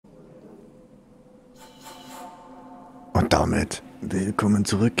damit willkommen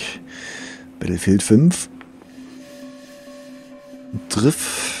zurück. Battlefield 5.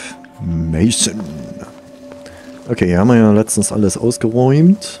 Triff Mason. Okay, hier haben wir ja letztens alles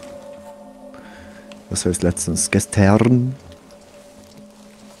ausgeräumt. Was heißt letztens? Gestern.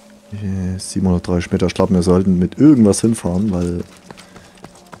 730 Meter. Ich glaube, wir sollten mit irgendwas hinfahren, weil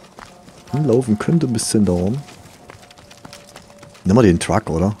hinlaufen könnte ein bisschen dauern. Nimm mal den Truck,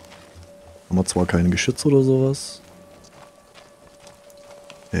 oder? Haben wir zwar keine Geschütze oder sowas.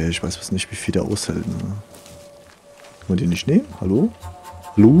 Ich weiß nicht, wie viel der aushält. Ne? Können wir den nicht nehmen? Hallo?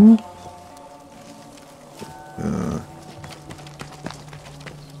 Hallo?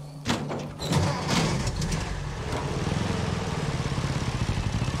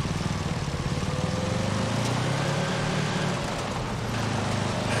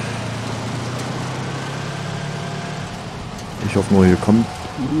 Ich hoffe nur, hier kommt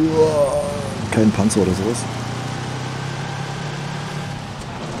kein Panzer oder sowas.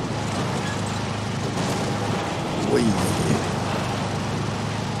 Ui.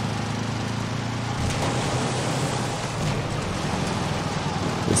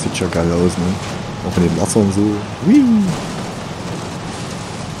 Das sieht schon geil aus, ne? Auch in dem Wasser und so. Whee.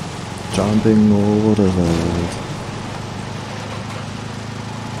 Jumping over the world.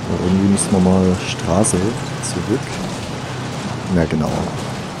 Aber irgendwie müssen wir mal Straße zurück. Ja, genau.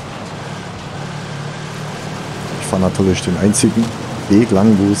 Ich fahre natürlich den einzigen Weg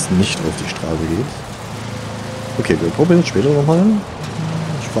lang, wo es nicht auf die Straße geht. Okay, wir probieren es später nochmal.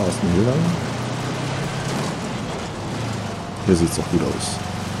 Ich fahre erstmal hier lang. Hier sieht es auch gut aus.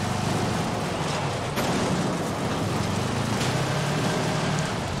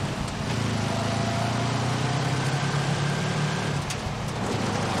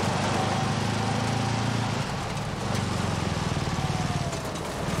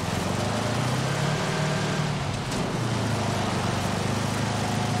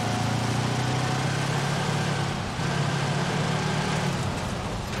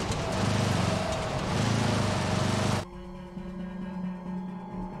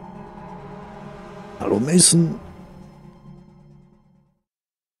 Hallo Mason.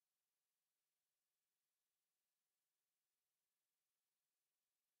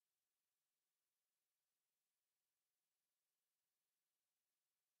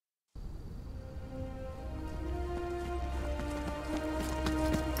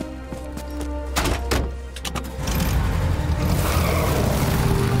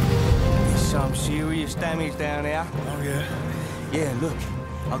 Some serious damage down there. Oh, yeah? Yeah, look.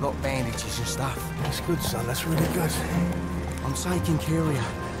 I got bandages and stuff. That's good, son. That's really good. I'm taking care of you.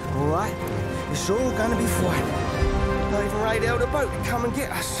 All right? It's all gonna be fine. Not even radioed a boat to come and get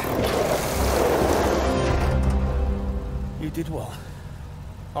us. You did what?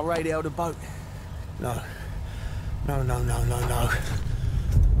 I radioed a boat. No. No.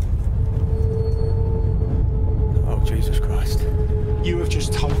 Oh, Jesus Christ. You have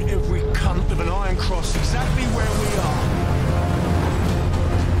just told every cunt with an iron cross exactly where we are.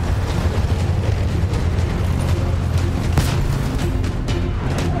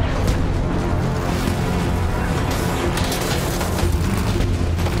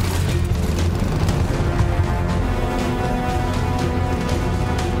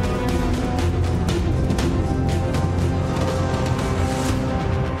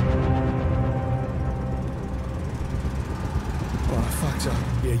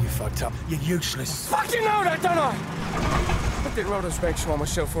 Yeah, you fucked up. You're useless. Fucking know that, don't I? I did road inspection on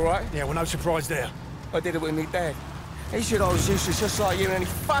myself, all right? Yeah, well, no surprise there. I did it with me dad. He said I was useless just like you, and he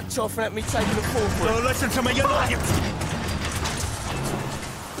fucked off and let me take the fall for it. Well, listen to me, you're not...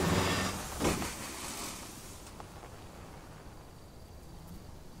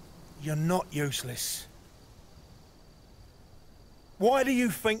 You're not useless. Why do you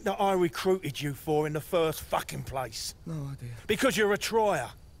think that I recruited you for in the first fucking place? No idea. Because you're a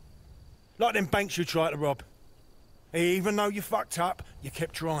trier. Like them banks you tried to rob. Even though you fucked up, you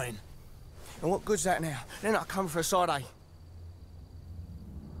kept trying. And what good's that now? Then I come for a side, eh?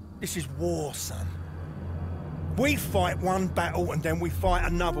 This is war, son. We fight one battle and then we fight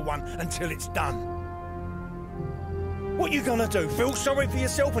another one until it's done. What you gonna do? Feel sorry for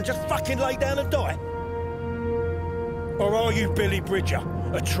yourself and just fucking lay down and die? Or are you Billy Bridger,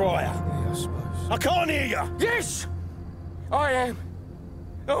 a trier? Yeah, I suppose. I can't hear you! Yes! I am.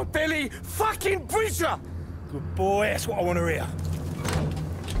 Oh, Billy fucking Bridger! Good boy, that's what I want to hear.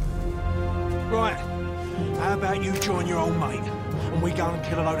 Right, how about you join your old mate and we go and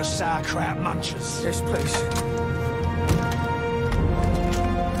kill a load of sauerkraut munchers? Yes, please.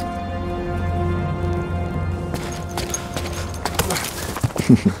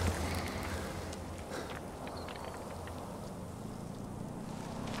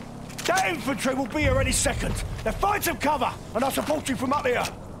 infantry will be here any second. Now find some cover, and I'll support you from up here.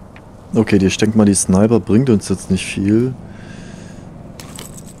 Okay, ich denke mal, die Sniper bringt uns jetzt nicht viel.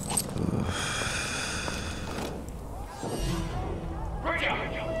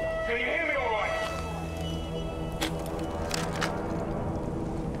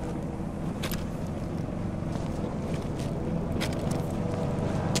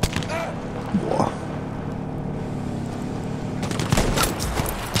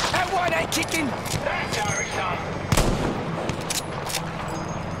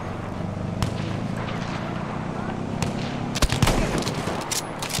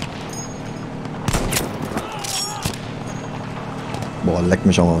 Boah, leck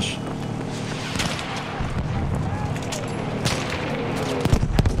mich am Arsch.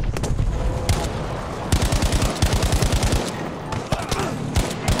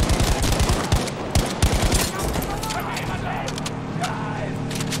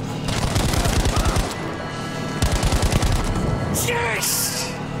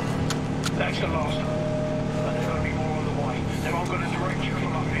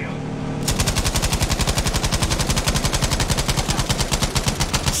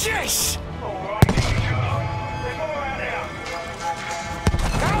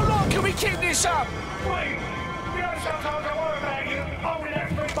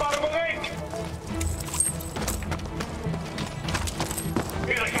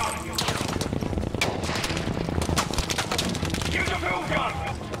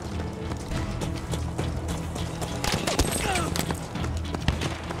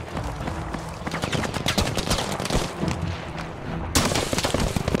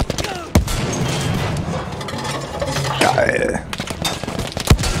 Geil.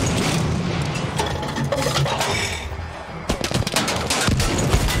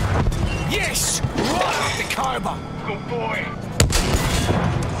 Yes! Right up the cobra! Good boy!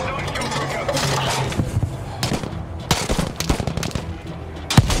 Nice job, Rico.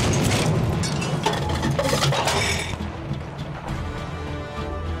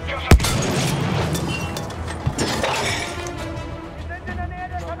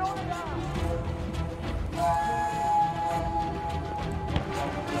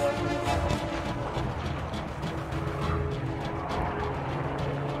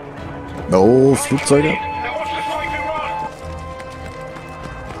 Oh, Flugzeuge.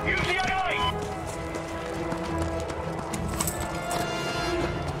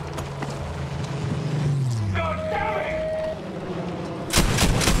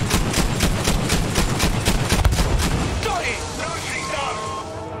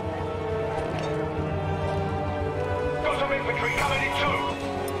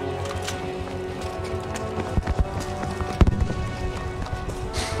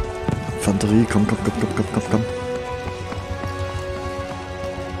 Infanterie, komm.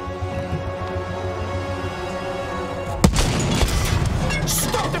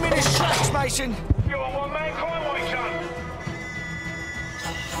 Stop them in his tracks, Mason! You're a one-man crime, my son!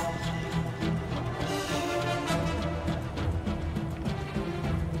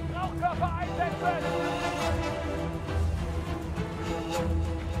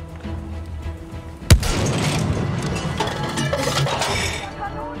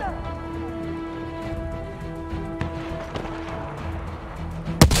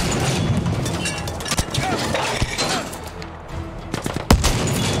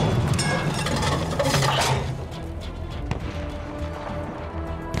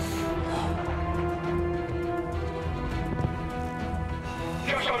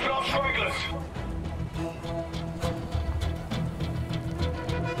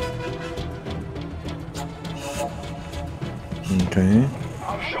 Okay.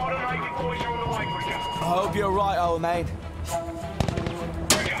 I hope you're right, old mate.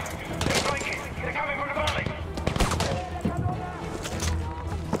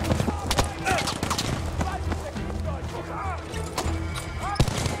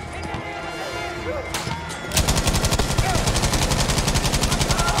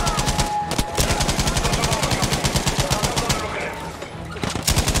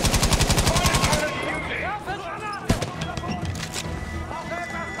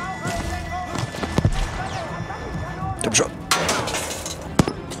 Komm schon.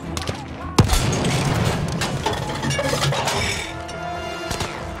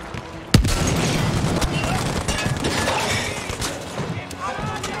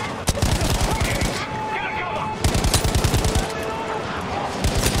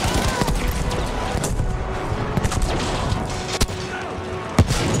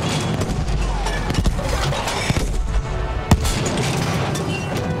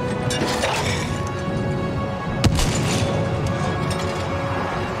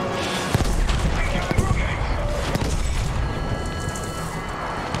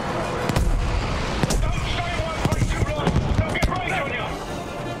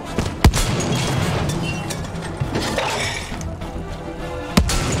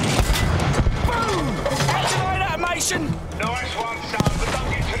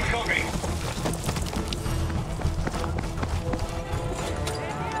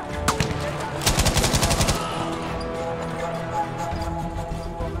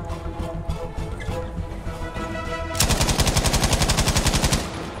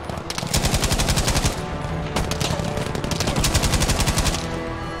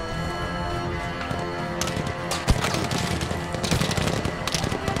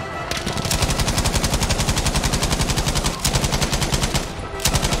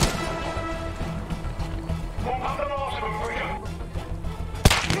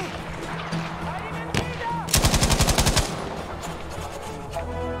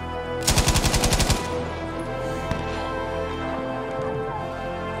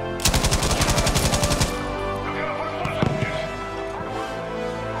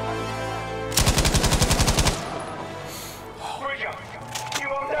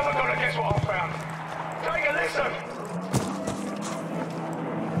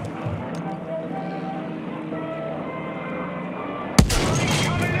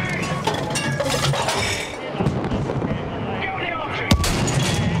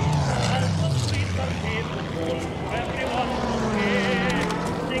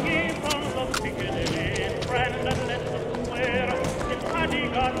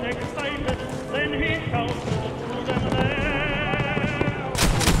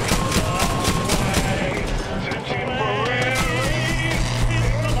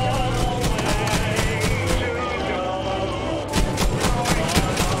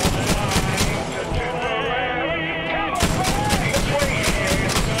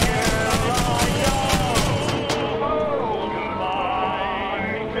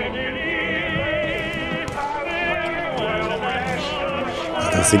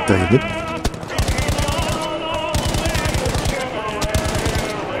 Der singt da hier mit.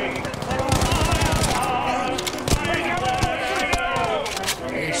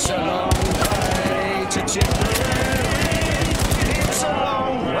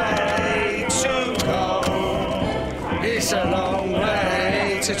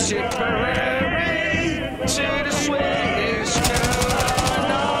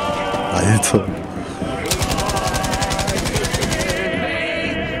 Alter.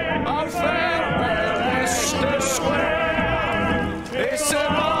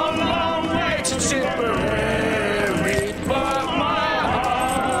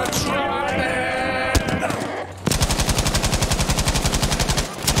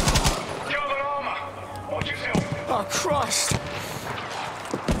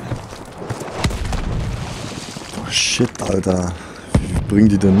 Oh shit, Alter. Wie bringen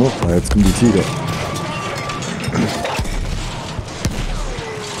die denn noch? Ah, jetzt kommen die Tiger.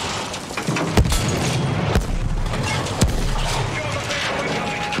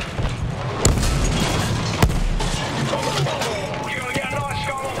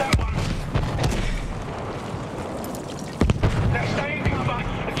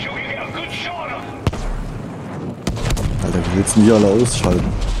 Alter, wie willst du die alle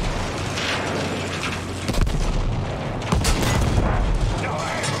ausschalten?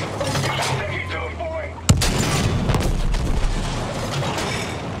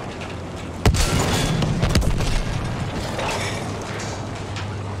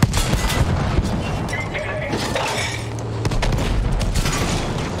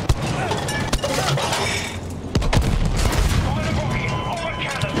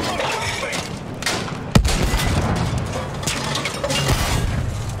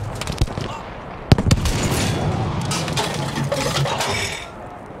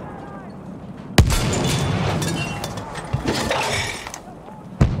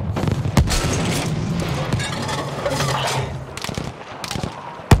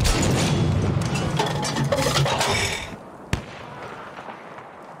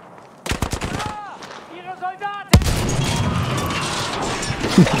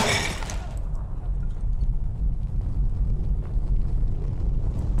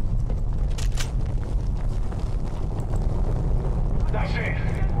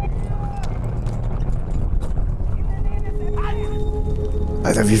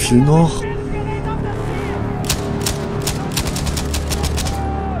 Alter, wie viel noch?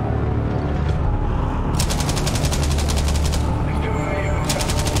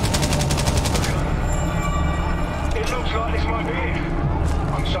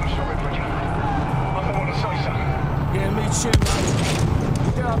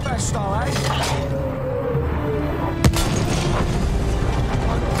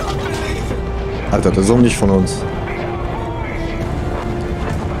 Alter, das ist auch nicht von uns.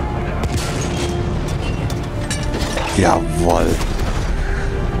 Jawohl.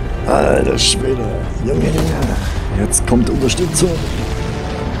 Alter Schwede. Junge, Junge. Jetzt kommt Unterstützung.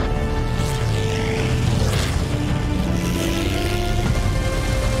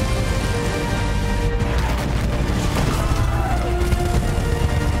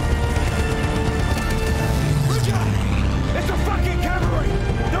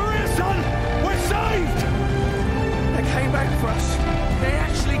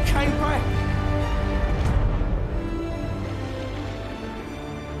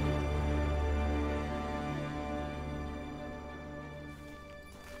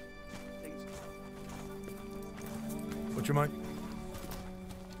 What you mate?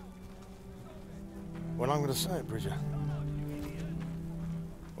 Well, I'm going to say it, Bridger.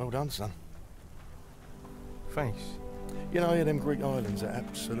 Well done, son. Thanks. You know, them Greek islands are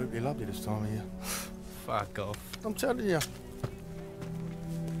absolutely lovely this time of year. Fuck off. I'm telling you.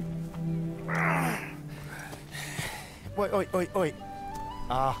 Wait.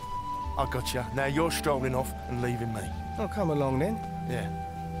 Ah, I got you. Now you're strolling off and leaving me. Oh, come along then. Yeah.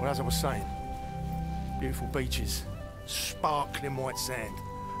 Well, as I was saying, beautiful beaches, sparkling white sand,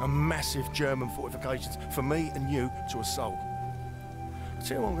 and massive German fortifications for me and you to assault. I'll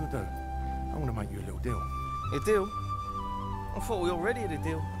tell you what I'm going to do. I want to make you a little deal. A deal? I thought we already had a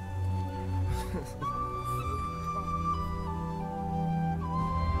deal.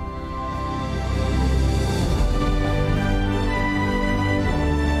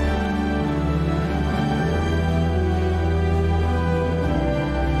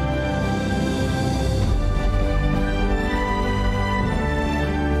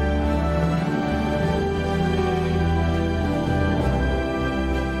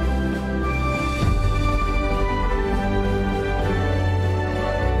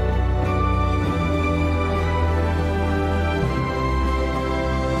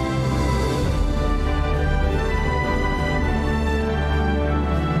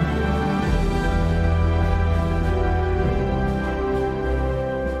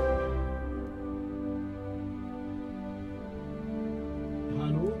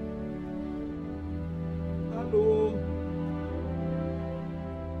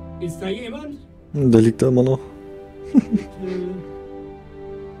 Ist da jemand? Da liegt er immer noch. Bitte.